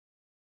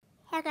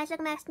Hi guys,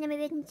 welcome back to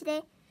another video.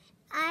 Today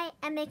I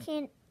am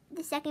making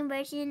the second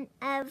version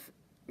of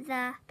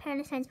the Pear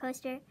and Science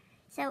poster.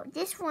 So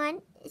this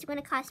one is going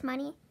to cost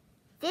money.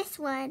 This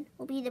one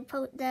will be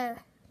the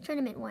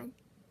tournament one.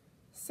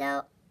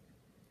 So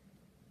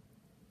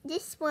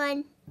this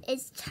one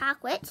is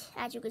chocolate,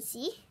 as you can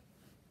see.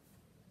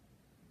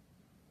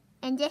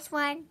 And this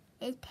one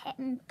is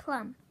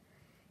plum.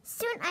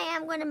 Soon I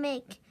am going to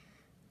make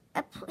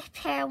a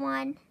pear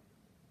one.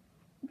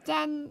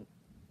 Then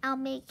I'll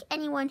make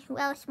anyone who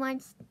else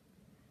wants,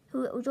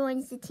 who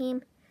joins the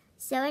team.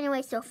 So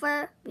anyway, so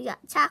far we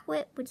got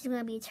chocolate, which is going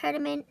to be a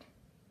tournament,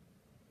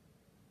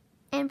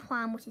 and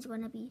plum, which is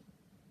going to be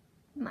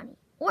money.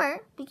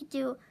 Or we could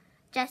do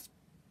just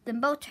them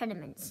both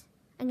tournaments.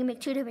 I'm going to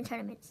make 2 different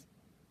tournaments.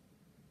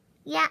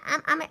 Yeah,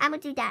 I'm going to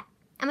do that.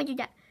 I'm going to do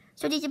that.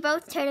 So these are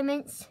both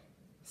tournaments.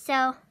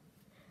 So,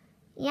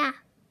 yeah.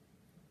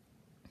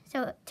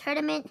 So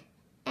tournament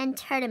and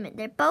tournament.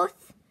 They're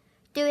both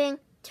doing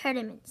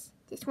tournaments.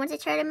 This one's a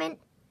tournament,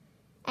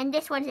 and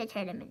this one's a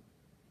tournament.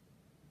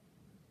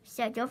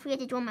 So don't forget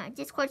to join my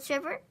Discord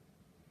server.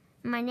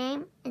 My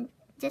name in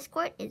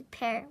Discord is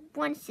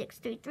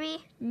Pear1633,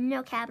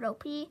 no capital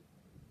P,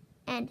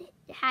 and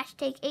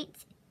hashtag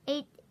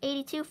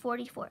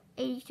 8244.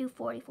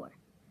 8244.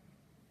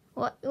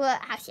 Well,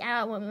 actually,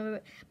 I don't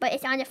remember, but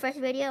it's on the first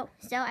video.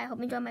 So I hope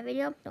you enjoyed my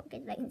video. Don't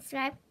forget to like and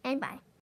subscribe, and bye.